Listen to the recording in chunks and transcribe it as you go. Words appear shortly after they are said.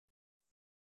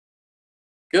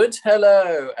Good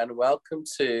hello and welcome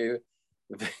to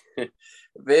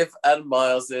Viv and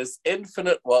Miles's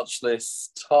Infinite Watch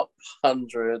List Top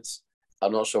 100.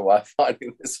 I'm not sure why I'm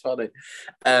finding this funny.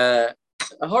 A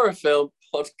horror film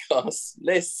podcast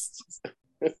list.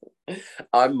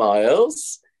 I'm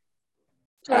Miles.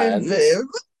 I'm Viv.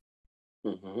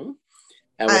 Mm-hmm.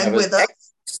 And we have with an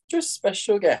extra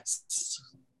special guest.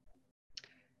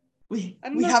 We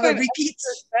have a repeat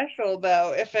special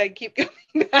though. If I keep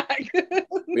coming back,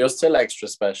 we are still extra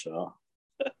special.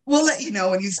 We'll let you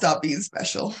know when you stop being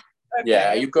special. Okay.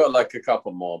 Yeah, you've got like a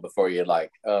couple more before you're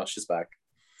like, oh, she's back.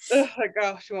 Like,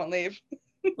 oh, she won't leave.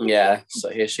 Yeah, so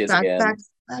here she is again.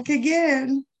 Back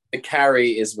again.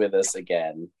 Carrie is with us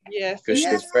again. Yes, because she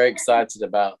was very excited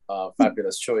about our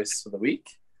fabulous choice for the week.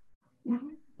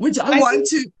 Which I want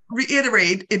to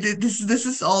reiterate. This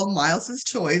is all Miles's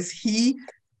choice. He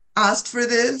asked for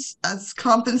this as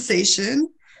compensation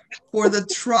for the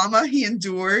trauma he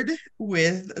endured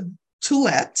with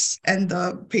Tourette and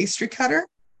the pastry cutter.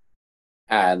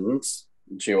 And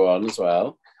Ju-on as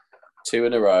well. 2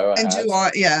 in a row. And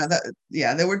Ju-on,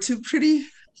 there were two pretty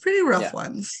rough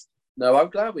ones. No, I'm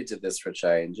glad we did this for a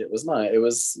change. It was nice.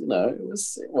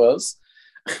 It was.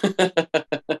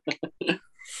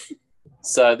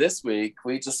 So this week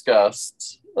we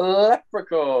discussed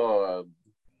Leprechaun.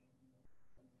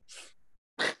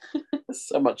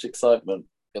 So much excitement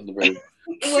in the room.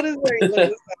 What is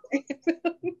there?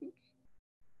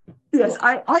 Yes,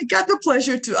 I got the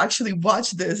pleasure to actually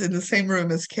watch this in the same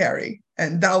room as Carrie,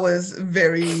 and that was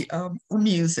very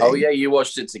amusing. Oh yeah, you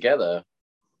watched it together.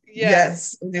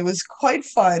 Yes, and it was quite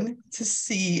fun to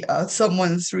see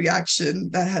someone's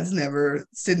reaction that has never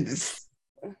seen this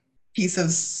piece of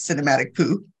cinematic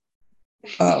poo.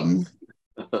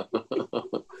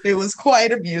 It was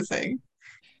quite amusing.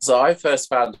 So I first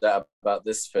found out about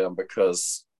this film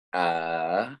because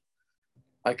I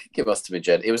think it must have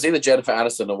been it was either Jennifer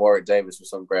Aniston or Warwick Davis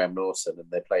was on Graham Norton,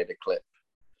 and they played a clip.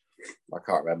 I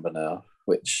can't remember now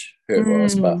who it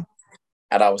was, but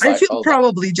and I was like, feel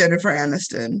probably Jennifer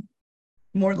Aniston,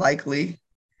 more likely,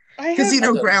 because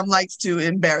Graham likes to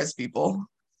embarrass people.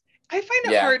 I find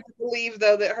it hard to believe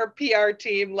though that her PR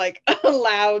team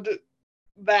allowed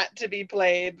that to be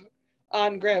played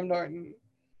on Graham Norton.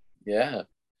 Yeah.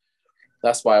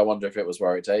 That's why I wonder if it was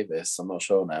Warwick Davis. I'm not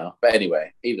sure now. But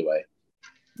anyway, either way.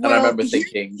 And I remember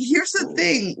thinking... Here's the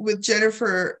thing with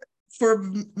Jennifer.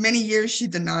 For many years, she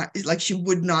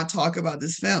would not talk about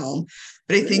this film.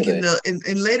 But I think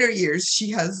in later years, she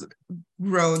has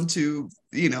grown to,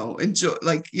 enjoy,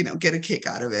 get a kick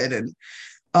out of it. And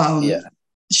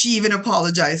she even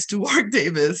apologized to Warwick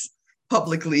Davis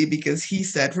publicly because he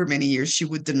said for many years she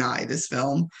would deny this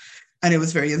film. And it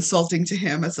was very insulting to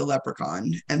him as a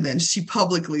leprechaun. And then she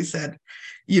publicly said,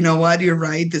 you know what, you're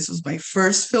right. This was my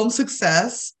first film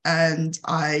success. And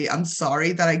I'm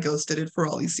sorry that I ghosted it for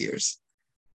all these years.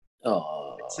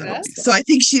 Oh, so I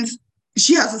think she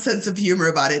has a sense of humor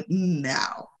about it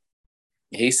now.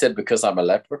 He said, because I'm a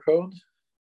leprechaun?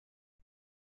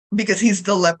 Because he's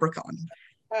the leprechaun.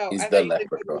 Oh, he's the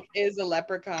leprechaun. He is a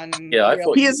leprechaun. Yeah, I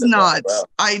thought he is not. Well.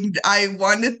 I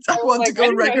want to go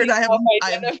on record. I have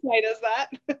identified as that.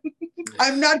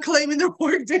 I'm not claiming that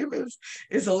Warwick Davis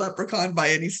is a leprechaun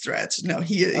by any stretch. No,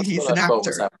 he's an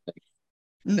actor.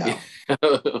 No,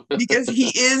 because he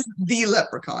is the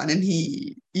leprechaun, and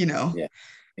he. Yeah,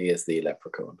 he is the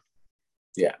leprechaun.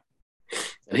 Yeah,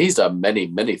 and he's done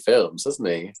many films, hasn't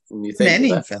he? When you think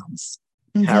many films.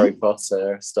 Harry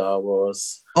Potter, Star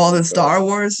Wars. All the Star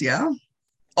Wars, yeah.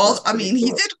 He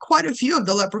did quite a few of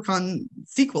the Leprechaun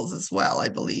sequels as well, I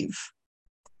believe.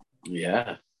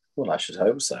 Yeah, well, I should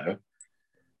hope so.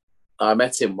 I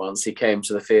met him once. He came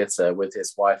to the theatre with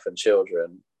his wife and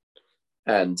children,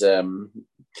 and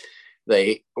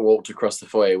they walked across the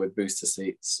foyer with booster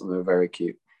seats, and they were very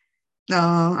cute.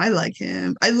 Oh, I like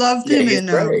him. I loved him. He's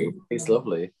great. He's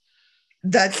lovely.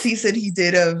 That season he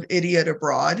did of Idiot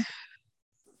Abroad.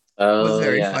 Was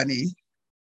very funny.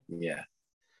 Yeah.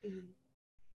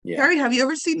 Carrie, have you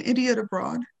ever seen Idiot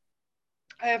Abroad?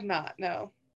 I have not,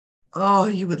 no. Oh,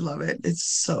 you would love it. It's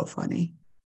so funny.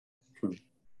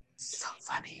 So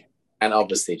funny. And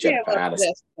obviously Jennifer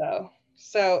Aniston.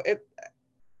 So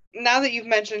now that you've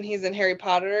mentioned he's in Harry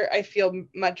Potter, I feel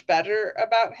much better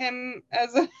about him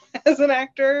as an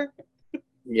actor.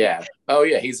 Yeah. Oh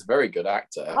yeah, he's a very good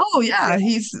actor. Oh yeah,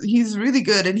 he's really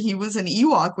good, and he was an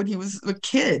Ewok when he was a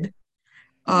kid,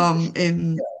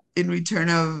 in Return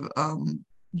of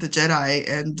the Jedi,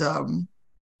 and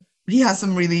he has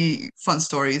some really fun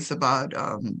stories about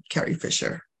Carrie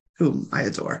Fisher, whom I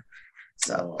adore.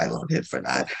 So I love him for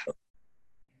that.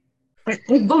 I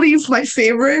believe my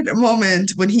favorite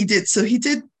moment when he did. So he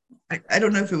did. I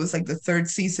don't know if it was like the third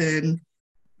season,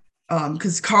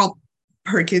 because Carl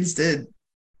Perkins did.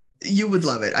 You would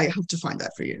love it. I hope to find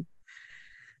that for you.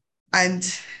 And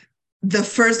the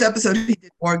first episode he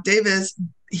did, Warwick Davis,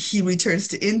 he returns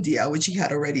to India, which he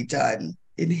had already done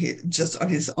in his just on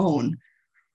his own.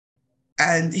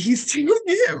 And he's telling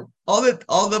him all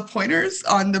the pointers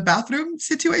on the bathroom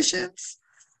situations.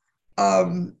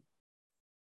 And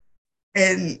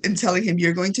telling him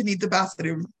you're going to need the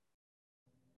bathroom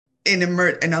in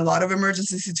a lot of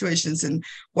emergency situations. And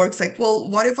Warwick's like, well,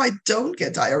 what if I don't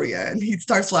get diarrhea? And he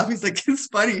starts laughing. He's like, it's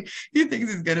funny. He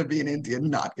thinks he's gonna be in India and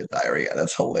not get diarrhea.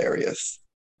 That's hilarious.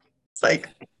 It's like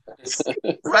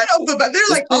right off the bat, they're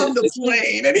like on the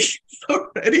plane and he's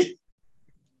already.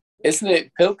 Isn't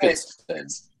it Pilkington?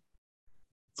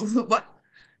 What?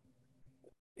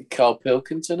 Carl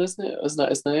Pilkington, isn't it? Isn't that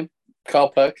his name? Carl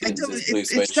Perkins is Blue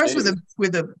Suede It starts Shoes.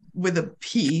 with a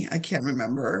P. I can't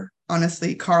remember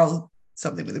honestly. Carl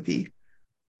something with a P.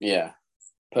 Yeah,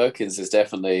 Perkins is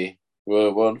definitely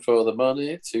one for the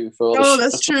money, two for the. Oh,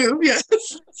 that's true. Yes,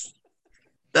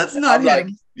 that's not him. Like,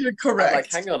 you're correct. I'm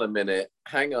like, hang on a minute,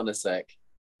 hang on a sec.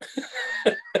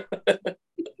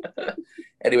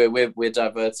 Anyway, we're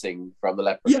diverting from the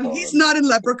Leprechaun. Yeah, he's not in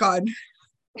Leprechaun.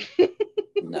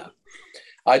 No.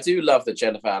 I do love that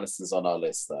Jennifer Aniston's on our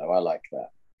list, though. I like that.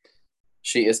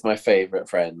 She is my favourite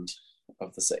friend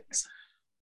of the six.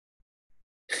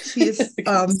 She is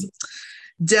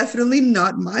definitely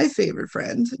not my favorite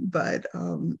friend, but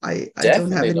I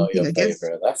don't have anything against.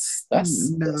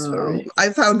 That's very... I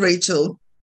found Rachel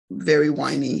very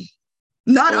whiny.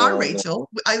 Not our Rachel.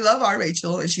 I love our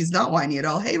Rachel, and she's not whiny at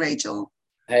all. Hey, Rachel.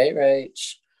 Hey,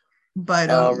 Rach. But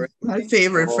my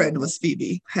favorite friend was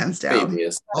Phoebe, hands down. Phoebe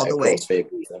is all the way.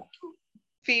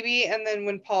 Phoebe, and then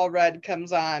when Paul Rudd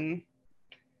comes on,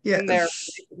 in their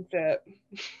relationship.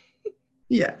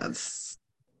 Yes.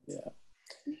 Yeah.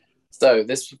 So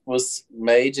this was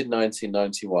made in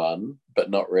 1991, but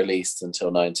not released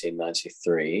until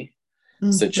 1993.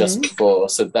 Mm-hmm.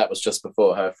 So that was just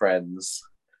before her Friends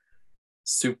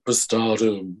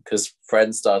superstardom, because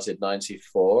Friends started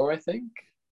 94, I think.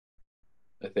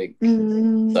 So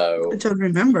I don't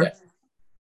remember. Yeah,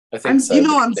 I think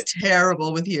so. I'm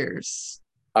terrible with years.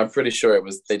 I'm pretty sure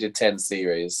they did 10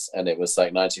 series, and it was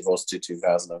like 94 to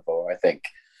 2004, I think.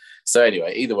 So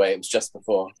anyway, either way, it was just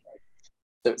before.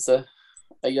 So it's a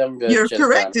younger. You're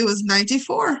correct. It was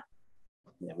 94.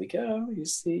 There we go. You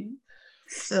see.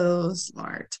 So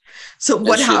smart. So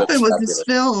what happened was this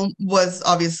film was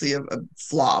obviously a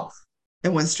flop.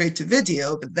 It went straight to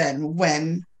video, but then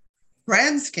when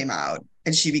Friends came out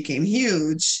and she became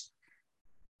huge,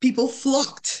 people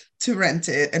flocked to rent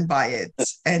it and buy it.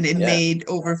 And it made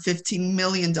over $15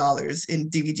 million in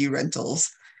DVD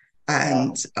rentals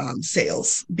and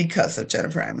sales because of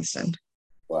Jennifer Aniston.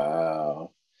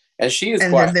 Wow. And she is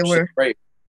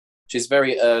she's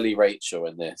very early Rachel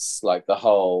in this. Like the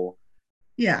whole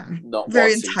not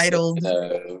very entitled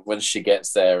when she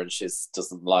gets there and she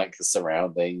doesn't like the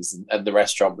surroundings and the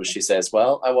restaurant where she says,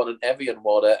 well, I want an Evian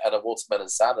water and a watermelon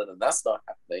salad, and that's not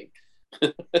happening.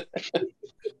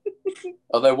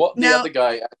 Although what the other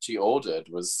guy actually ordered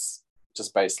was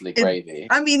just basically gravy.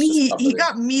 I mean, he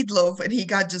got meatloaf and he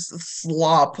got just a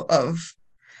slop of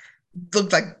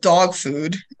looked like dog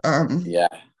food. Yeah.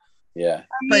 I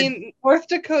mean, North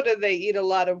Dakota, they eat a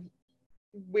lot of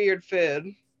weird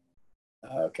food.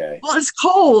 Okay. Well, it's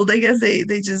cold. I guess they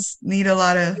just need a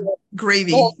lot of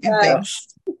gravy and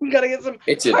things. We gotta get some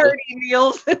hearty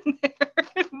meals in there.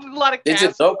 A lot of gas. It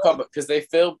did not come because they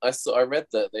filmed. I read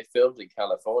that they filmed in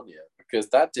California because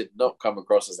that did not come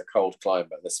across as a cold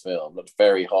climate. This film looked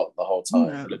very hot the whole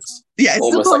time. No.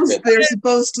 They're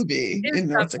supposed to be in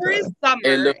North Dakota.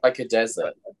 It looked like a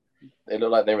desert. It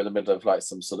looked like they were in the middle of like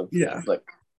some sort of like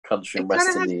country and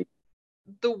western.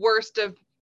 The worst of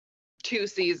two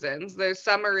seasons. Their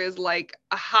summer is like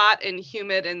hot and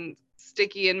humid and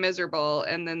sticky and miserable,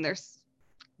 and then their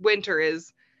winter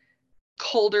is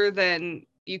colder than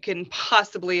you can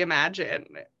possibly imagine.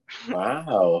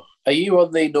 Wow. Are you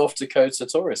on the North Dakota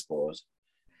tourist board?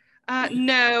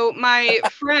 No, my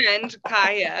friend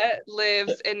Kaya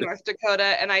lives in North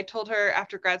Dakota, and I told her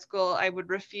after grad school I would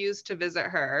refuse to visit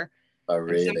her. Oh,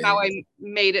 really? And somehow I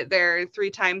made it there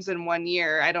 3 times in 1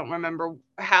 year. I don't remember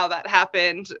how that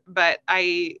happened, but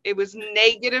it was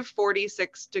negative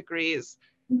 46 degrees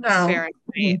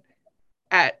Fahrenheit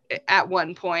at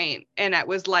one point, and it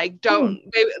was like, there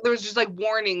was just like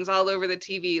warnings all over the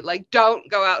TV, like don't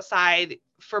go outside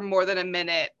for more than a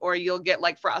minute or you'll get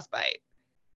like frostbite.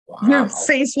 Wow. Your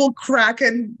face will crack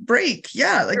and break.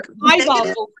 Yeah, like your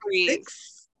eyeballs will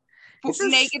freeze.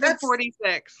 Negative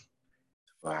 46.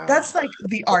 Wow. That's like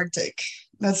the Arctic.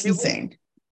 That's insane.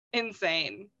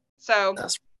 Insane. So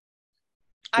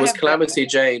was Calamity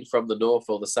Jane from the North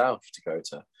or the South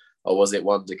Dakota? Or was it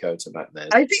one Dakota back then?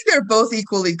 I think they're both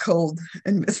equally cold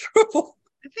and miserable.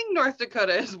 I think North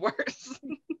Dakota is worse.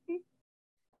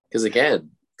 Because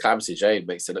again, Calamity Jane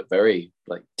makes it look very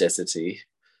like deserty.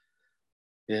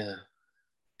 Yeah.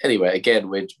 Anyway, again,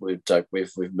 we've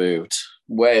moved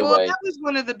way. That was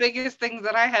one of the biggest things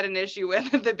that I had an issue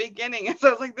with at the beginning. So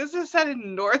I was like, this is set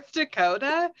in North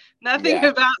Dakota. Nothing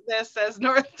about this says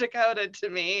North Dakota to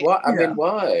me. What? I mean,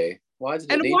 why? Why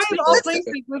did it need to be of all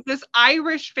places was this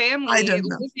Irish family living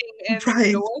in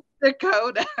North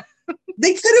Dakota?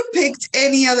 They could have picked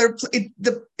any other. It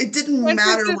didn't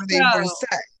matter where they were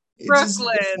set.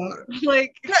 Brooklyn,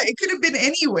 it could have been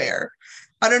anywhere.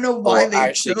 I don't know why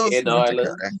they chose in North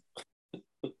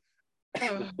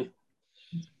Ireland.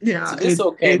 Yeah, so this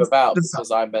all came about because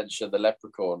I mentioned the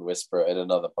Leprechaun Whisperer in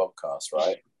another podcast,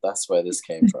 right? That's where this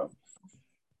came from.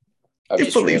 I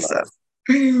believe so.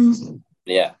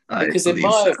 Yeah, because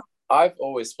I've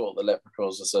always thought the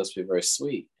leprechauns were supposed to be very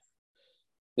sweet.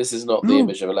 This is not the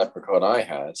image of a leprechaun I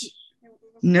had.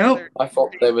 No, I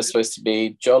thought they were supposed to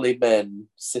be jolly men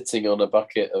sitting on a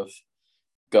bucket of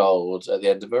gold at the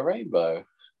end of a rainbow.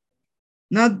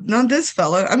 Not this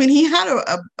fella. I mean, he had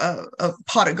a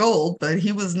pot of gold, but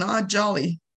he was not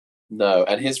jolly. No,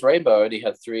 and his rainbow only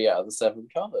had 3 out of the 7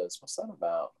 colors. What's that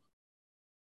about?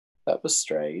 That was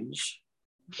strange.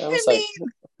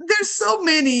 There's so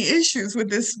many issues with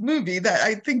this movie that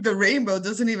I think the rainbow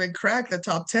doesn't even crack the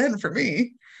top 10 for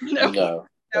me. No.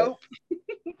 Nope.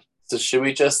 So should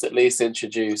we just at least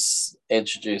introduce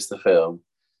the film?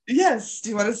 Yes.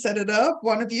 Do you want to set it up?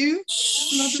 One of you?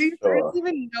 Sure. I don't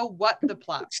even know what the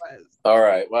plot was. All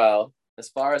right. Well, as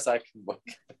far as I can work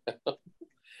out,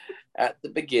 at the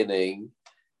beginning,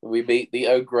 we meet the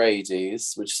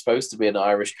O'Grady's, which is supposed to be an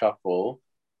Irish couple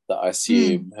that I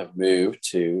assume have moved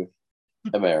to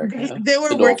America. They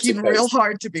were working real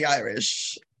hard to be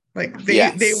Irish. Like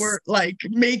they were like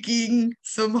making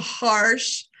some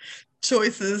harsh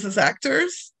choices as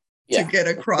actors to get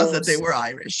across that they were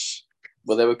Irish.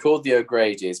 Well, they were called the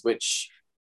O'Grady's, which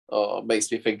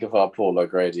makes me think of our Paul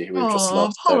O'Grady, who we've just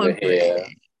lost over here.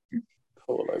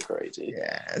 Paul O'Grady.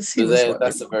 Yes,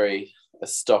 that's a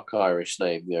stock Irish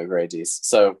name, the O'Grady's.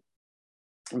 So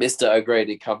Mr.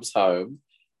 O'Grady comes home.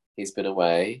 He's been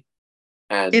away.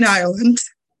 And in Ireland.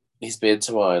 He's been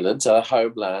to Ireland, her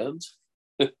homeland.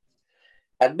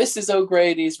 And Mrs.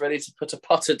 O'Grady's ready to put a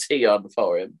pot of tea on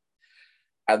for him.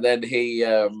 And then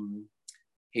a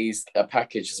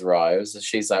package arrives, and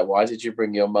she's like, "Why did you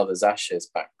bring your mother's ashes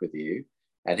back with you?"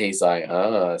 And he's like,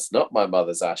 "It's not my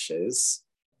mother's ashes."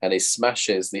 And he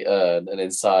smashes the urn, and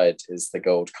inside is the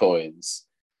gold coins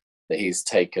that he's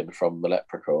taken from the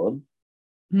leprechaun.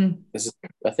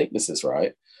 I think this is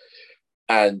right.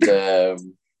 And the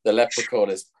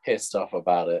leprechaun is pissed off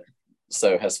about it,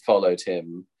 so has followed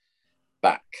him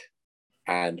back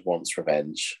and wants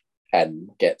revenge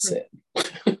and gets it.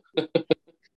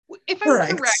 If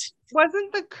I'm correct,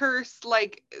 wasn't the curse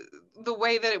like the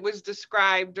way that it was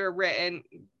described or written?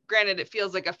 Granted, it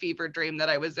feels like a fever dream that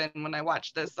I was in when I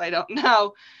watched this. I don't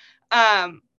know.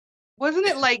 Wasn't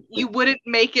it like you wouldn't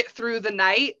make it through the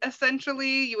night,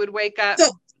 essentially? You would wake up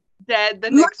dead the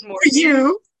next morning? For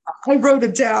you, I wrote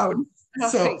it down.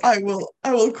 So I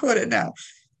will quote it now.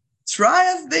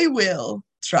 Try as they will,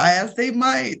 try as they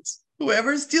might.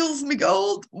 Whoever steals me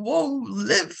gold won't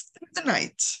live through the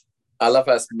night. I love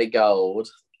us, me gold.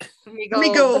 Me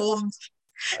gold.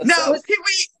 Now,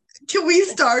 can we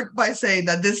start by saying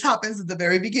that this happens at the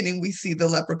very beginning? We see the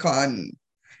leprechaun,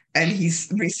 and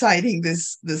he's reciting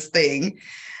this thing.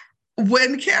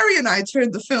 When Carrie and I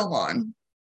turned the film on,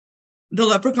 the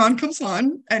leprechaun comes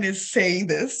on and is saying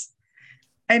this,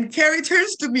 and Carrie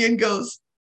turns to me and goes,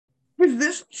 "Is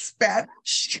this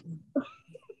Spanish?"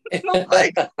 And I'm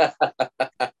like,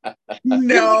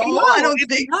 "No, I don't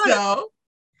think so."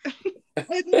 And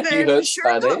then, you heard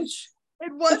Spanish?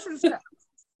 It wasn't Spanish.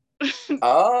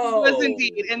 Oh, it was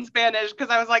indeed in Spanish, because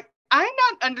I was like, I'm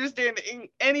not understanding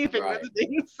anything that's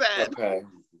being said. Okay.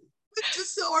 It's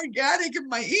just so organic in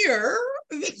my ear.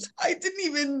 I didn't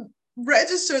even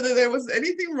register that there was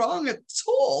anything wrong at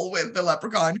all with the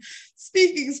leprechaun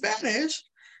speaking Spanish.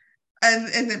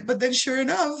 But then sure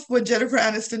enough, when Jennifer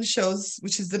Aniston shows,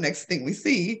 which is the next thing we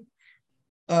see,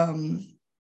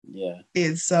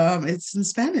 it's in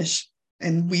Spanish,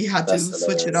 and we had to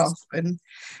switch it off and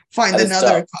find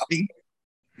another copy.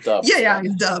 Dubbed. Yeah,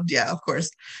 dubbed. Yeah, of course.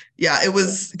 Yeah, it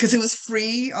was because it was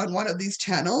free on one of these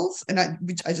channels, and I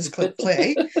just clicked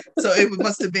play, so it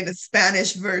must have been a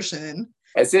Spanish version.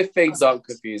 As if things aren't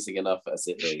confusing enough as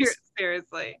it is.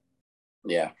 Seriously.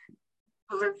 Yeah.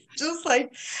 Just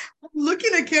like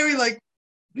looking at Carrie, like,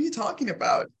 what are you talking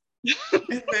about?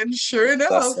 And then, sure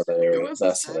enough,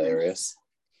 That's hilarious.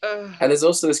 And there's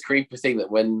also this creepy thing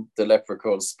that when the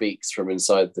leprechaun speaks from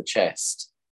inside the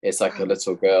chest, it's like a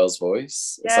little girl's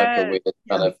voice. It's like a weird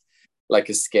kind of like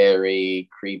a scary,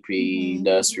 creepy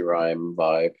nursery rhyme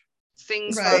vibe.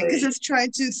 Sings right, because it's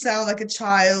trying to sound like a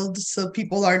child, so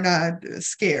people are not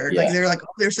scared. Yeah. Like they're like,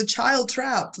 oh, there's a child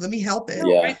trapped. Let me help it.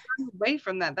 Yeah. Away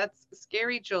from that. That's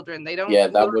scary children. They don't. Yeah,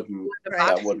 that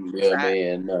wouldn't lure me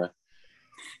in.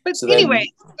 But so anyway,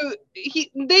 so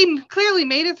they clearly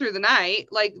made it through the night.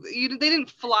 Like they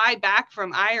didn't fly back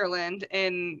from Ireland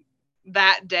in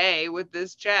that day with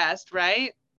this chest,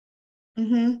 right?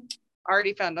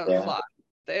 Already found a flaw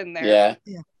in there.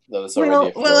 Yeah. Well,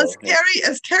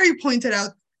 as Carrie pointed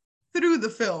out through the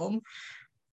film,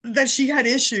 that she had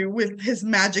issue with his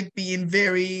magic being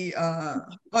very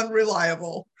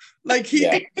unreliable. Like he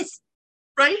is,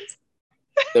 right?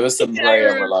 There was some very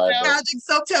unreliable magic.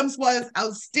 Sometimes was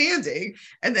outstanding,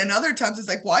 and then other times it's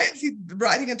like, why is he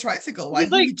riding a tricycle? Why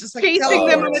isn't he just like chasing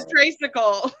them on a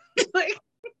tricycle? Like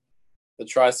the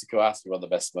tricycle has to be one of the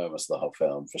best moments of the whole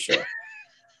film for sure.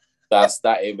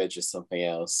 That image is something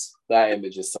else.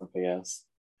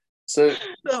 So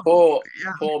poor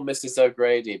Mrs.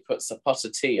 O'Grady puts a pot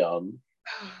of tea on.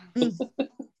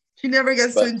 She never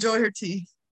gets to enjoy her tea.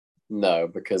 No,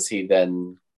 because he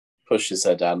then pushes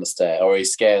her down the stairs, or he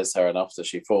scares her enough that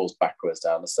she falls backwards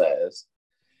down the stairs.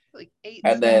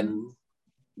 And then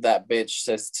that bitch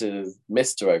says to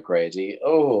Mr. O'Grady,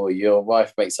 "Oh, your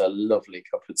wife makes a lovely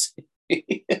cup of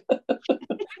tea."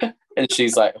 And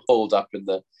she's like hauled up in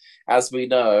the, as we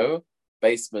know,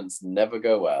 basements never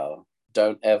go well.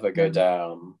 Don't ever go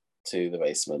down to the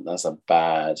basement. That's a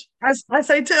bad. As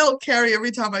I tell Carrie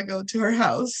every time I go to her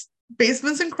house,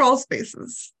 basements and crawl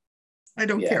spaces. I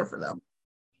don't care for them.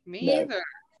 Me either.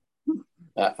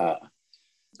 But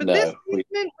this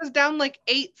basement was down like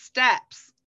 8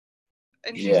 steps.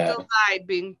 And she still died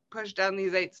being pushed down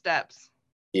these 8 steps.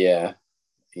 Yeah.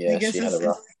 Yeah, she had a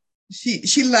rough.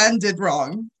 She landed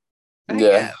wrong.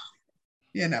 Yeah.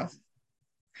 You know.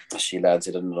 She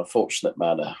landed in an unfortunate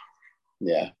manner.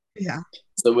 Yeah. Yeah.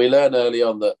 So we learn early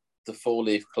on that the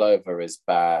 4-leaf clover is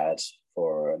bad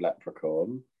for a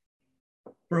leprechaun.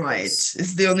 Right.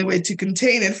 It's the only way to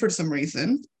contain it for some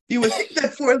reason. You would think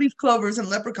that 4-leaf clovers and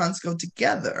leprechauns go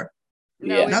together.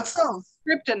 No, not so.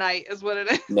 Kryptonite is what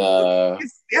it is. No.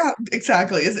 Yeah,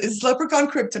 exactly. It's leprechaun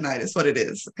kryptonite is what it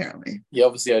is, apparently. He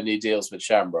obviously only deals with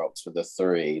shamrocks with the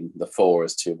 3. The 4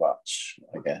 is too much,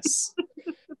 I guess.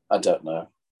 I don't know.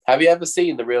 Have you ever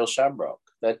seen the real shamrock?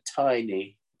 They're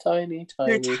tiny. They're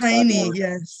tiny,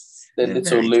 yes. They're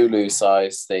little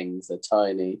Lulu-sized things. They're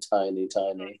tiny.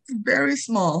 Very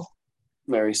small.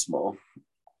 Very small.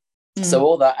 So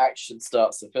all that action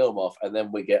starts the film off, and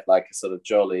then we get like a sort of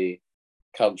jolly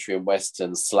country and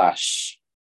western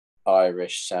 /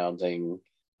 Irish sounding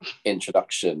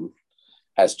introduction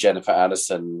as Jennifer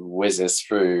Aniston whizzes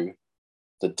through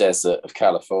the desert of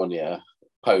California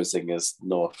posing as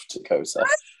North Dakota.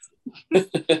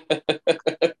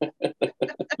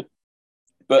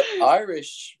 But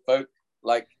Irish folk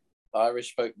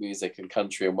music and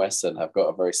country and western have got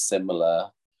a very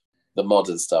similar, the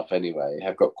modern stuff anyway,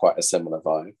 have got quite a similar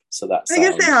vibe. So that's, I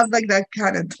guess they have like that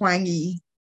kind of twangy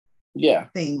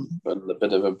thing. And a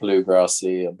bit of a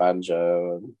bluegrassy, a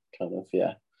banjo, and kind of,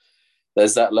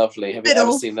 There's that lovely, have you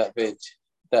ever seen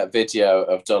that video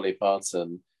of Dolly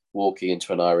Parton walking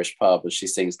into an Irish pub and she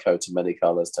sings Coat of Many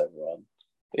Colours to everyone?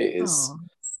 It is,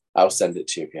 I'll send it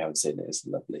to you if you haven't seen it. It's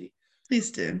lovely. Please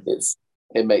do.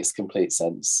 It makes complete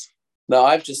sense. Now,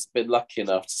 I've just been lucky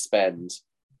enough to spend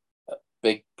a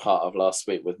big part of last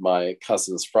week with my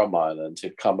cousins from Ireland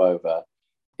who'd come over,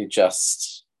 who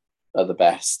just are the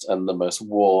best and the most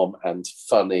warm and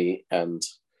funny, and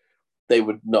they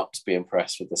would not be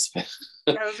impressed with this film.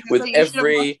 With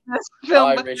every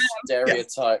Irish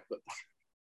stereotype.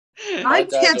 Yes. I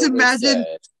can't imagine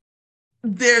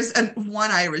there's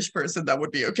one Irish person that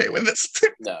would be okay with this.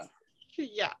 No.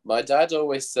 Yeah. My dad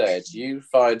always said, you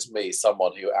find me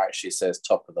someone who actually says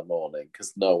top of the morning,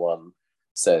 because no one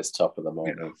says top of the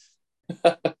morning.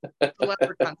 The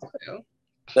leprechauns do.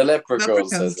 The leprechaun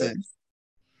says it.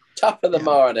 Top of the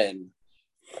morning.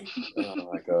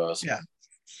 Oh my God. Yeah.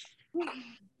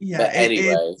 But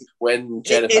anyway, when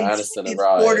Jennifer Aniston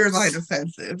arrives, it's borderline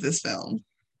offensive, this film.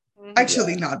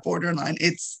 Actually, not borderline.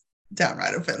 It's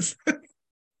downright offensive.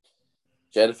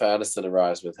 Jennifer Aniston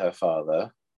arrives with her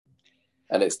father,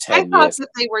 and it's I 10 thought years. that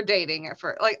they were dating at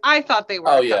first. Like, I thought they were.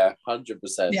 Oh, yeah,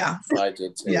 100%. Yeah. I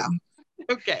did too. Yeah.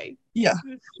 Okay. Yeah.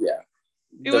 Yeah.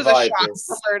 It The was a vibe shock is-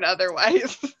 to learn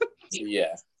otherwise.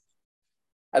 Yeah.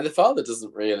 And the father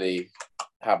doesn't really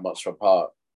have much of a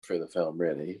part through the film,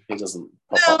 really. He doesn't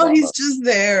pop up No, that he's much. just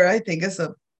there, I think, as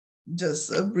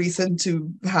just a reason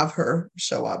to have her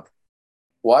show up.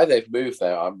 Why they've moved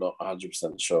there, I'm not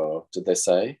 100% sure. Did they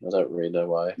say? I don't really know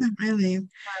why. Not really.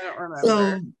 I don't remember.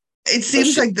 So it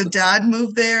seems she- like the dad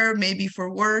moved there maybe for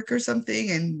work or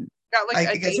something, and Got like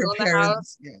I a guess deal her in the house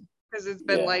parents. Yeah. because it's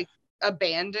been Yeah. like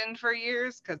abandoned for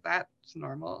years. Because that's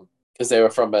normal. Because they were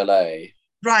from LA.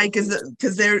 Right, because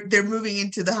they're moving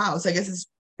into the house. I guess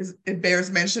it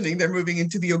bears mentioning they're moving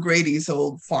into the O'Grady's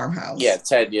old farmhouse. Yeah,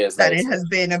 10 years that later. it has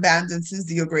been abandoned since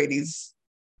the O'Grady's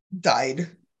died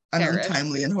an Paris.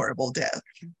 untimely and horrible death.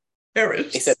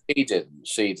 Paris. Except he didn't.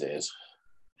 She did.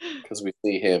 Because we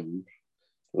see him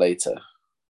later.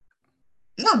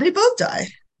 No, they both die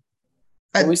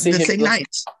at we see the him same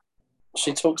night.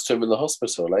 She talks to him in the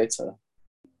hospital later.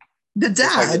 The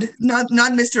dad, not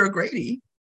Mr. O'Grady.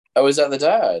 Oh, is that the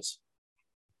dad?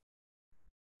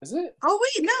 Is it? Oh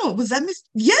wait, no, was that Miss?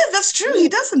 Yeah, that's true. He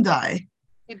doesn't die.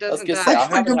 He I was doesn't gonna die. say, I I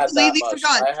haven't had that completely much.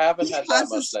 forgot. I haven't He had that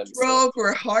has a much Lemon. stroke or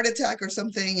a heart attack or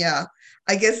something. Yeah,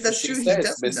 I guess that's She true. He says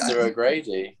doesn't Mr. die.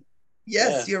 O'Grady.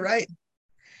 Yes, Yeah. you're right.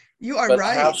 You are But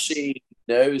right. how she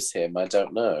knows him, I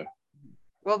don't know.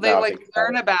 Well, they Now I like think about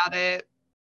learn it. about it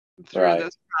through Right.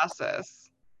 this process.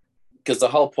 Because the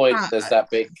whole point, Ah, there's that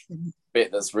big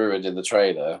bit that's ruined in the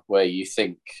trailer where you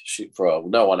think well,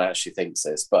 no one actually thinks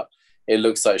this, but it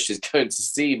looks like she's going to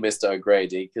see Mr.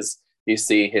 O'Grady because you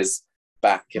see his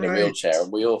back in a Right. wheelchair,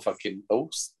 and we all fucking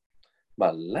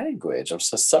my language. I'm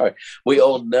so sorry. We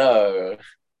all know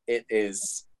it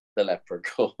is the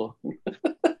Leprechaun.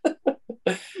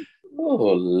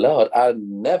 Oh Lord, I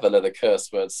never let a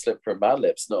curse word slip from my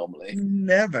lips normally.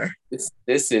 Never.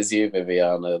 This is you,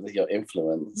 Viviana, your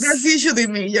influence. That's usually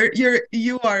me.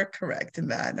 You are correct in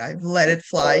that. I've let it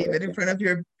fly even in front of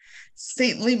your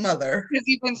saintly mother. Because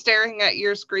you've been staring at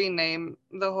your screen name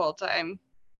the whole time.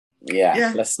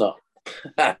 Yeah. Let's not.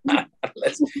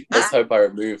 let's hope I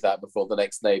remove that before the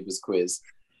next neighbours quiz.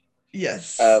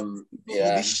 Yes. Yeah.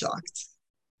 You'll be shocked.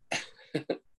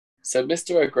 So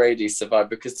Mr. O'Grady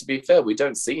survived because, to be fair, we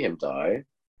don't see him die.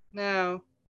 No.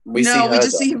 We see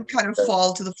just see him kind of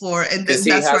fall to the floor, and then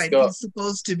that's right. He's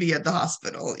supposed to be at the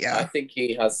hospital. Yeah. I think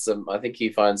he has some. I think he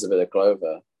finds a bit of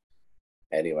clover.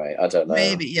 Anyway, I don't know.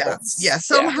 Maybe, yeah.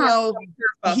 Somehow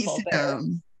he's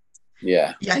in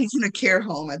he's in a care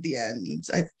home at the end.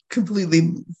 I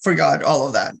completely forgot all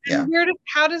of that. Yeah.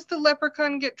 How does the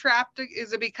leprechaun get trapped?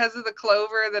 Is it because of the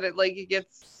clover that it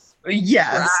gets?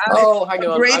 Yes. Oh, hang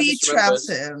on. O'Grady traps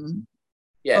him.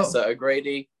 Yeah, so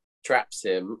O'Grady traps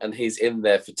him, and he's in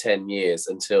there for 10 years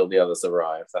until the others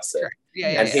arrive. That's it.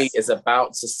 Yeah, he is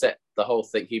about to set the whole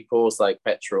thing. He pours like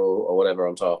petrol or whatever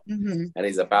on top, and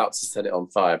he's about to set it on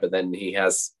fire, but then he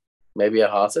has maybe a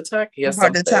heart attack. He has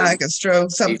a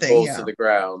stroke, something. He falls to the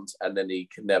ground, and then he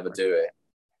can never do it.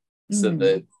 So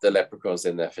the leprechaun's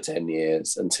in there for 10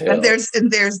 years until. And there's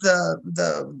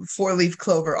the 4-leaf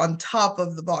clover on top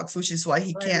of the box, which is why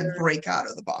he can't break out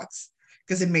of the box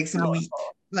because it makes him weak,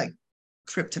 like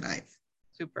kryptonite.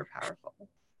 Super powerful.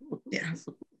 Yeah.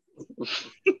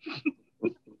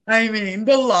 I mean,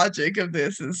 the logic of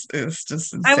this is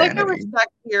just insanity. I like the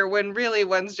respect here when really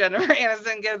once Jennifer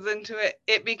Aniston gets into it,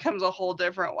 it becomes a whole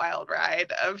different wild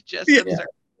ride of just absurdity.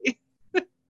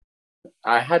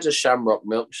 I had a shamrock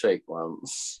milkshake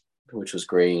once, which was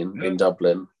green in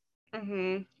Dublin.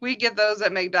 Mm-hmm. We get those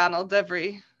at McDonald's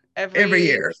every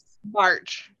year.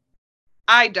 March.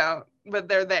 I don't, but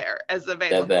they're there as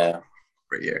available. They're there.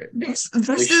 Every year. This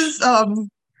is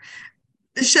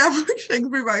Shamrock Shake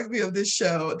reminds me of this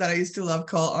show that I used to love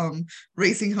called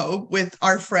Racing Hope with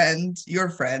your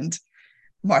friend,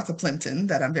 Martha Plimpton,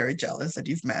 that I'm very jealous that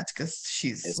you've met because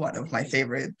she's one of my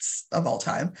favorites of all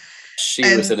time. She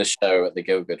was in a show at the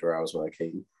Gilgood where I was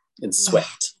working in Sweat.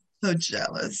 So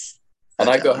jealous. And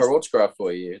I got her autograph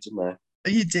for you, didn't I?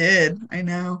 You did, I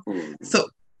know. So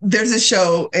there's a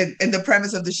show, and the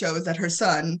premise of the show is that her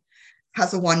son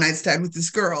has a one-night stand with this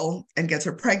girl and gets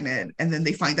her pregnant, and then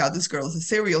they find out this girl is a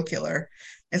serial killer,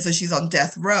 and so she's on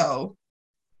death row.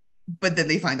 But then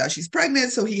they find out she's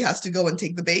pregnant, so he has to go and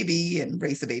take the baby and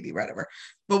raise the baby, whatever.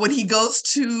 But when he goes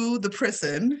to the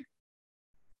prison,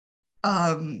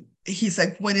 he's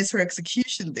like, "When is her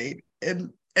execution date?"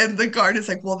 And the guard is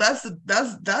like, "Well, that's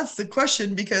the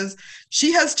question because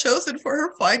she has chosen for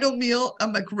her final meal a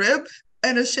McRib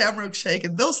and a shamrock shake,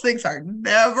 and those things are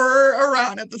never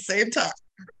around at the same time.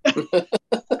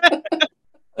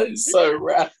 It's so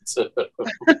random.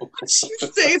 She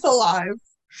stays alive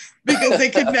because they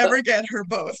could never get her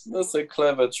both. That's a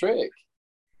clever trick.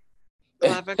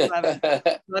 Clever.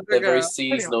 They're very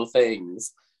seasonal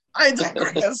things. I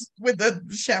digress with the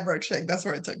shamrock shake. That's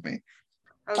where it took me.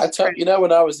 You know,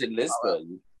 when I was in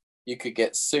Lisbon, you could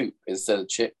get soup instead of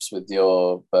chips with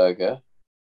your burger.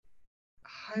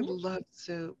 I love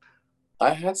soup.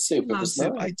 I had soup. It was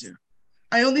nice. I do.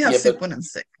 I only have soup when I'm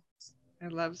sick. I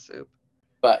love soup.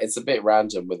 But it's a bit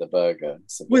random with a burger.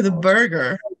 With a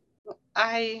burger?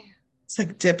 It's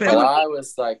like dipping. And I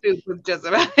was like, soup with just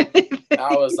about anything.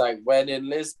 I was like, when in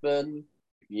Lisbon,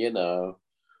 you know.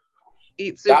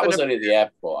 Eat soup. That was only the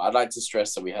airport. I'd like to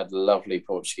stress that we had lovely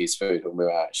Portuguese food when we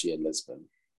were actually in Lisbon.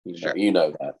 You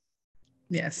know that.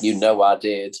 Yes. You know I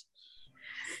did.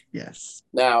 Yes.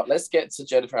 Now, let's get to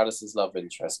Jennifer Aniston's love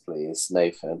interest, please.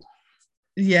 Nathan.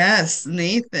 Yes,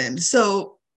 Nathan.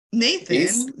 So,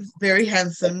 Nathan, very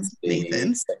handsome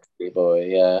Nathan. Sexy boy,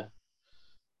 yeah.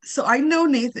 So, I know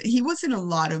Nathan. He was in a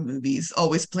lot of movies,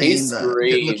 always playing the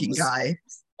good-looking guy.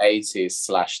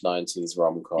 80s/90s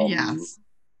rom-com. Yes.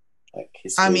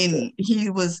 I mean, he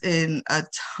was in a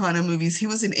ton of movies. He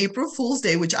was in April Fool's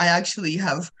Day, which I actually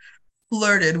have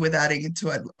flirted with adding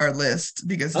into our list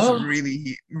because it's a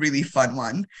really, really fun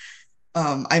one.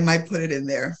 I might put it in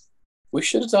there. We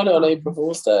should have done it on April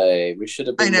Fool's Day. We should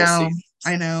have been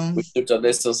I know. We should have done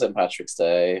this on St. Patrick's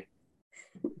Day.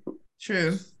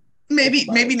 True.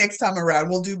 Maybe next time around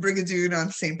we'll do Brigadoon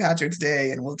on St. Patrick's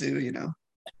Day, and we'll do,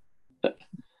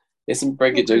 Isn't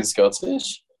Brigadoon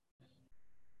Scottish?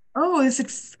 Oh, I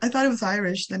thought it was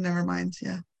Irish. Then never mind.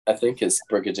 Yeah. I think it's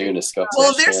Brigadoon is Scottish.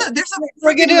 Well, there's a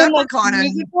Brigadoon Leprechaun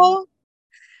musical.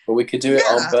 But we could do it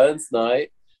on Burns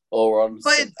Night or on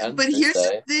St. But here's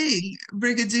the thing: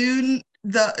 Brigadoon,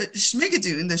 the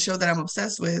Schmigadoon, the show that I'm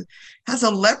obsessed with, has a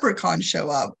leprechaun show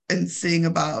up and sing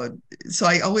about. So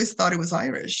I always thought it was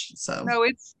Irish. So no,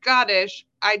 it's Scottish.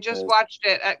 I just watched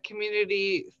it at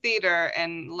community theater,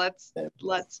 and let's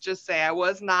just say I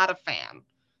was not a fan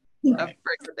of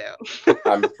Brigadoon.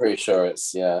 I'm pretty sure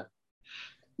it's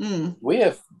We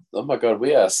have, oh my God,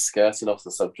 we are skirting off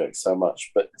the subject so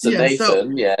much. But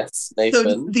Nathan, Nathan.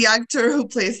 So the actor who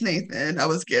plays Nathan, I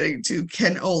was getting to,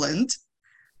 Ken Oland.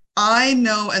 I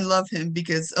know and love him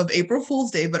because of April Fool's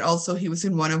Day, but also he was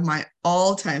in one of my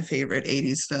all-time favorite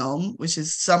 80s film, which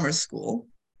is Summer School,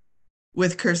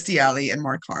 with Kirstie Alley and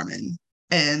Mark Harmon.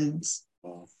 And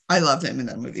I love him in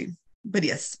that movie. But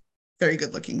yes, very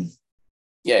good looking.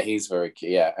 Yeah, he's very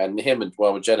cute. Yeah, and him and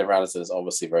Jennifer Aniston is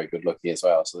obviously very good looking as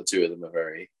well. So the two of them are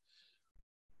very.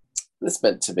 It's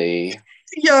meant to be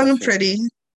young and pretty.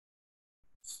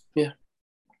 Yeah.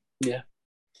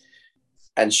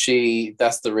 And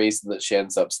that's the reason that she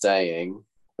ends up staying,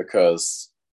 because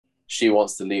she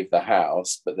wants to leave the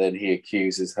house, but then he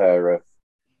accuses her of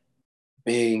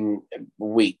being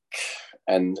weak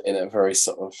and in a very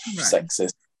sort of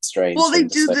sexist. Strange. Well, they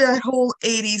do the whole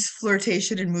 80s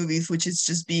flirtation in movies, which is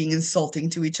just being insulting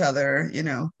to each other,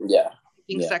 Yeah.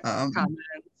 Comments.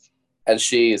 And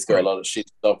she's got she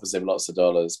offers him lots of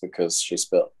dollars because she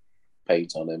spilt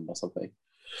paint on him or something.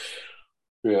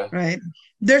 Yeah. Right.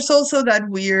 There's also that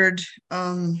weird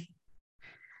grown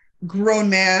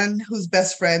man whose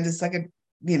best friend is like a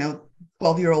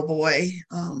 12-year-old boy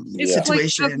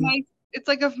situation. It's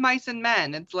like of Mice and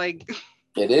Men. It's like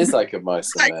it is like of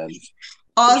Mice and Men.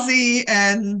 Ozzy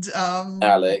and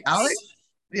Alex.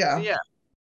 Yeah.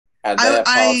 And they're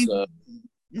part of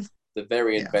the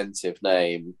very inventive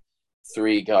name,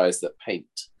 Three Guys That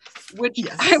Paint. Which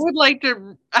I would like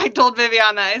to. I told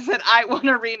Viviana, I said, I want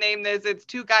to rename this. It's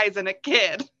Two Guys and a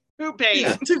Kid who paint.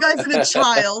 Yeah, two guys and a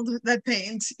child that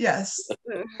paint. Yes.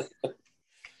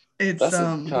 That's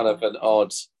kind of an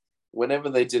odd. Whenever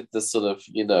they did the sort of,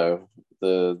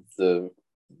 the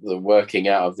working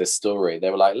out of this story, they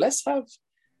were like, let's have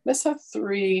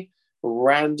three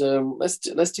random. Let's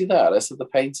do that. Let's have the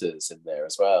painters in there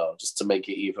as well, just to make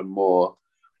it even more.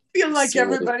 I feel like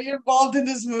everybody involved in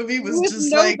this movie was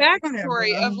just no like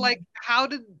backstory of like, how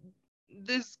did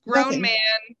this grown man?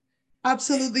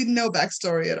 Absolutely no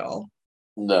backstory at all.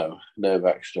 No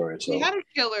backstory at all. He had a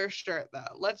killer shirt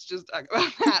though. Let's just talk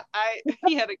about that.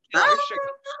 He had a killer shirt.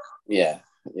 Yeah.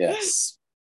 Yes.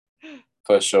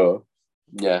 For sure.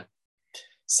 Yeah.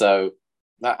 So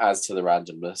that adds to the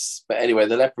randomness. But anyway,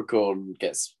 the leprechaun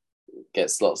gets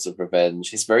lots of revenge.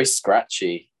 He's very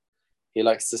scratchy. He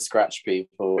likes to scratch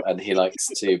people and he likes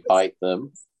to bite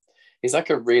them. He's like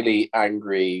a really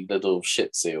angry little Shih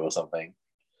Tzu or something.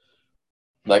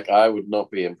 Like, I would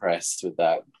not be impressed with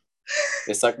that.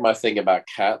 It's like my thing about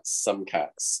cats. Some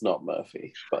cats, not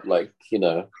Murphy, but like,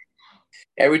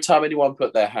 every time anyone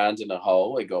put their hand in a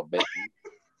hole, it got bitten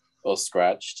or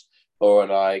scratched, or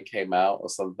an eye came out or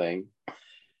something.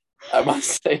 Am I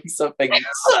saying something?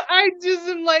 I just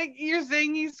am like, you're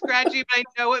saying he's scratchy, but I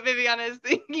know what Viviana is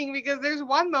thinking, because there's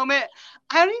one moment,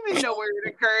 I don't even know where it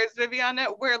occurs, Viviana,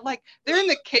 where like they're in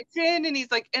the kitchen and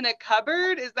he's like in a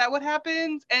cupboard. Is that what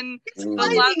happens? And the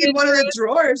love in one of the interest,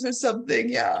 drawers or something.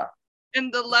 Yeah.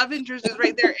 and the love interest is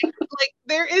right there. And like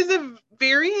there is a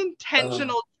very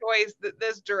intentional choice that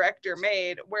this director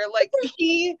made, where like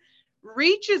he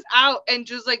reaches out and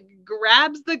just like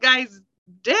grabs the guy's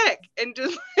dick and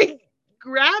just like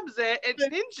grabs it and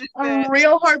pinches it.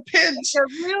 Real hard pinch. A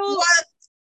real what?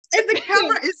 And the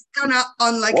camera is gonna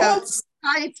on like What?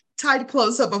 a tight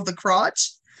close-up of the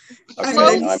crotch. Okay, And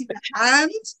then you see the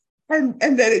hand,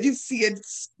 and then you see it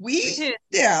squeeze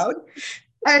down.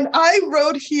 And I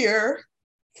wrote here,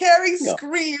 Carrie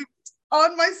screamed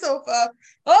on my sofa,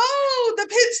 "Oh, the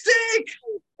pinch dick!"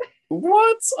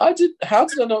 What? How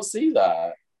did I not see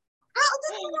that? It's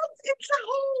a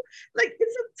whole, like,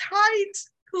 it's a tight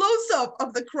close-up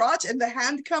of the crotch and the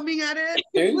hand coming at it.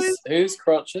 Whose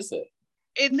crotch is it?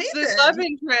 It's Nathan. the love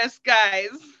interest, guys.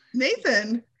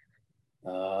 Nathan.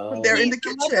 They're in the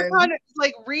kitchen. Leprechaun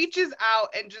like reaches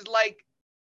out and just like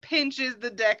pinches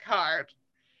the dick hard.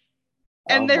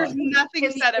 And there's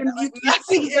nothing said about it. You can't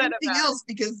see anything else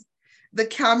because the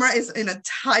camera is in a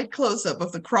tight close-up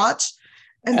of the crotch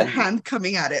and the hand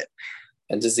coming at it.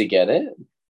 And does he get it?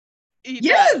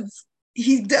 Yes,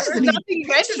 he does. There's nothing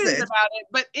mentioned about it,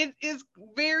 but it is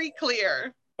very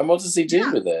clear. And what does he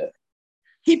do with it?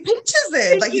 He pinches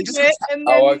it. Like he just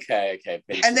okay.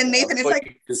 And then Nathan is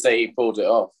like to say he pulled it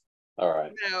off. All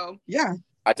right. No. Yeah.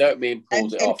 I don't mean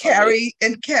pulled it off.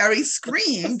 And Carrie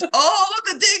screamed, "Oh,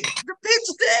 the pinch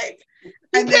dick!"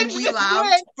 And then we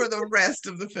laughed for the rest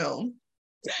of the film.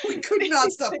 We could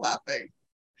not stop laughing.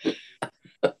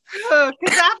 Because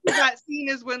after that scene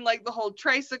is when like the whole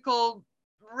tricycle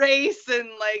race and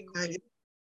like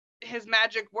his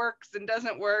magic works and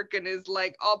doesn't work and is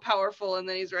like all powerful, and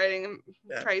then he's riding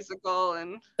a tricycle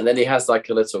and then he has like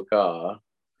a little car.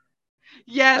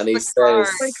 Yes, and he the says,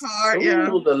 car.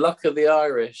 The luck of the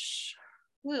Irish.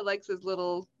 He really likes his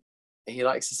little. He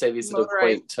likes to say these little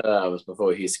quaint terms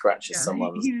before he scratches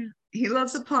someone. He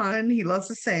loves a pun. He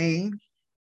loves a saying.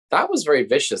 That was very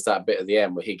vicious, that bit at the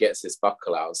end where he gets his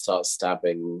buckle out and starts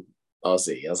stabbing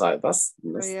Ozzy. I was like, that's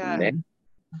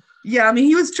yeah, I mean,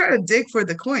 he was trying to dig for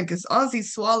the coin because Ozzy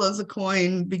swallows a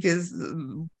coin because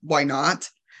why not?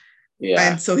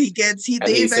 Yeah. And so they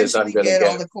eventually get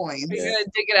all the coins. He's gonna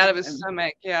dig it out of his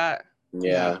stomach. Yeah.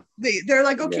 They're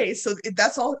like, okay, so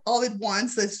that's all it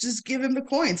wants. Let's just give him the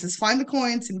coins. Let's find the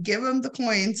coins and give him the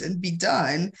coins and be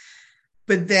done.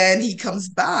 But then he comes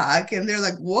back and they're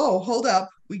like, whoa, hold up.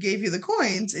 We gave you the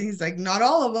coins. And he's like, not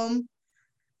all of them.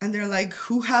 And they're like,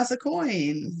 who has a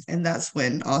coin? And that's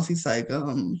when Ozzy's like,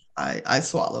 I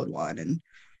swallowed one. And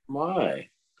why?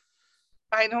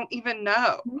 I don't even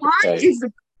know. Why is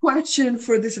the question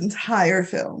for this entire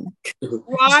film?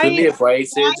 Why? Couldn't he have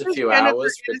waited a few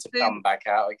hours for it to come back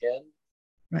out again?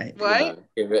 Right. What?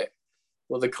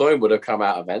 Well, the coin would have come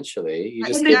out eventually.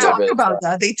 They talk about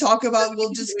that. They talk about,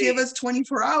 well, just give us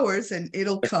 24 hours and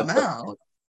it'll come out.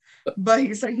 But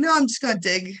he's like, no, I'm just going to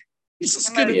dig. He's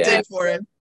just going to dig for it.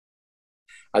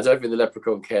 I don't think the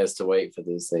Leprechaun cares to wait for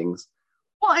these things.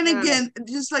 Well, and again,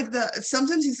 just like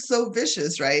sometimes he's so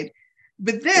vicious, right?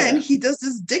 But then he does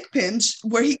this dick pinch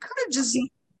where he could have just,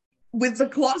 with the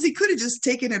claws, he could have just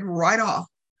taken it right off.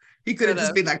 He could have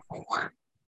just been like,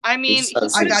 I mean,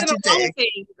 I got your dick.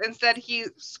 Instead, he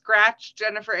scratched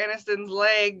Jennifer Aniston's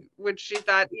leg, which she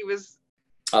thought he was.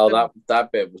 Oh,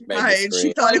 that bit was made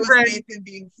she thought it was Nathan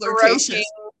being flirtatious.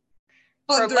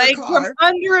 Her leg from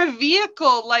under a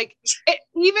vehicle. Like,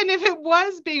 even if it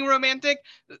was being romantic,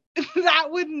 that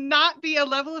would not be a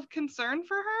level of concern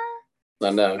for her.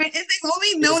 I know. And they've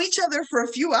only known each other for a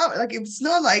few hours. Like, it's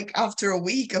not like after a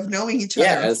week of knowing each other.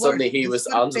 Yeah, and suddenly he was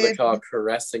under the car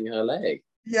caressing her leg.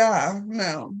 Yeah,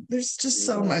 no, there's just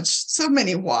so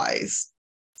many whys.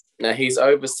 Now he's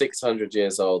over 600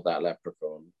 years old, that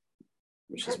leprechaun,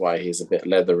 which is why he's a bit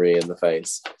leathery in the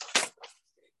face.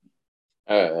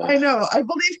 I know. I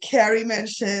believe Carrie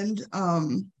mentioned. I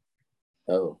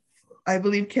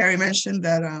believe Carrie mentioned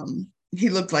that he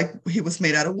looked like he was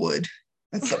made out of wood.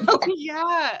 Oh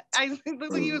yeah, I think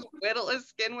like he was whittled. His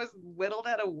skin was whittled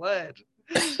out of wood.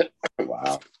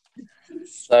 Wow.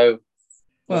 So,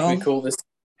 what do we call this?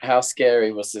 How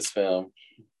scary was this film?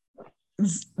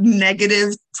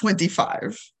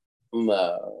 -25.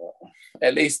 No,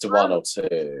 at least 1 or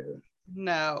 2.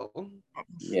 No.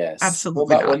 Yes. Absolutely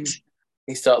What about not. when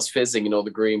he starts fizzing and all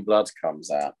the green blood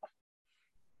comes out?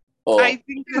 Or I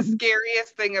think the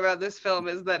scariest thing about this film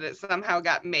is that it somehow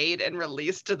got made and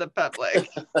released to the public.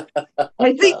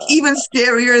 I think even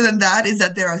scarier than that is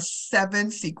that there are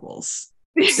 7 sequels.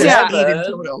 Yeah. 8 in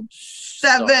total.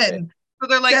 7. So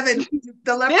they're like, 7. The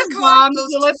this Leprechaun bomb,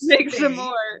 goes so to let's make space. some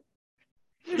more.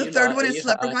 The third one is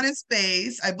Leprechaun in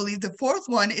Space. I believe the fourth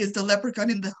one is the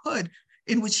Leprechaun in the Hood,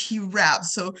 in which he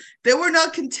raps. So they were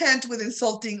not content with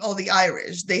insulting all the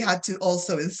Irish. They had to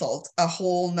also insult a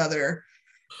whole nother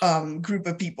group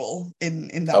of people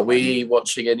in that. Are we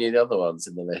watching any of the other ones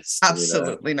in the list?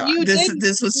 Absolutely not. You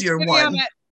This was your one.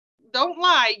 Don't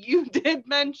lie. You did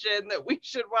mention that we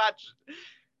should watch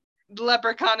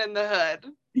Leprechaun in the Hood.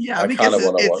 Yeah, because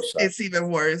it's even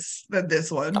worse than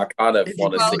this one. I kind of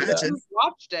want to see that. You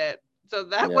watched it. So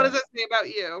what does it say about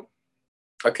you?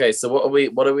 Okay, so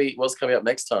what's coming up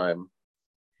next time?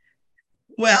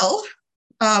 Well,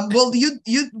 what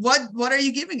are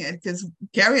you giving it? Because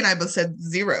Carrie and I both said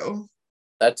 0.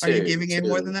 Are you giving it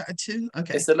more than that? A 2?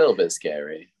 Okay. It's a little bit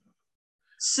scary.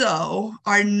 So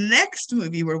our next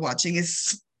movie we're watching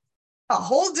is a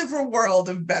whole different world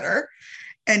of better.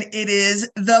 And it is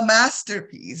the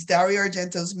masterpiece, Dario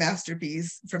Argento's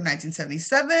masterpiece from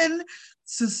 1977,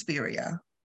 Suspiria.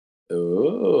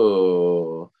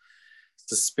 Ooh,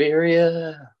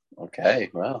 Suspiria.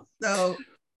 Okay, well. So,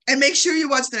 and make sure you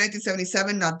watch the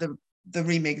 1977, not the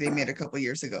remake they made a couple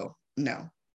years ago. No.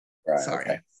 Right, sorry.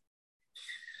 Okay.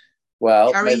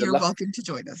 Well, Carrie, you're welcome to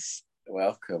join us.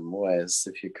 Welcome, Wes,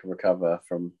 if you can recover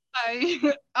from...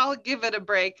 I'll give it a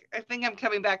break. I think I'm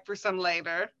coming back for some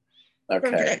later.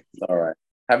 Okay. All right.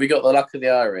 Have you got the luck of the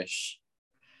Irish?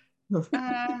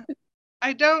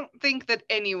 I don't think that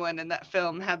anyone in that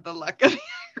film had the luck of the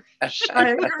Irish. I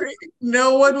agree.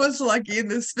 No one was lucky in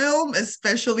this film,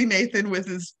 especially Nathan with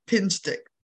his pinch stick.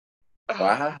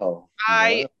 Wow.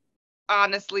 I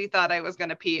honestly thought I was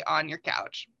going to pee on your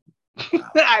couch.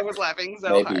 I was laughing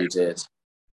so hard. Maybe you did.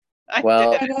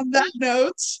 Well, and on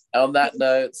that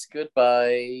note,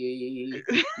 goodbye.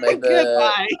 May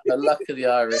the luck of the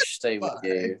Irish stay with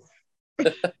you.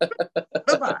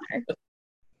 Bye-bye.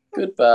 Goodbye.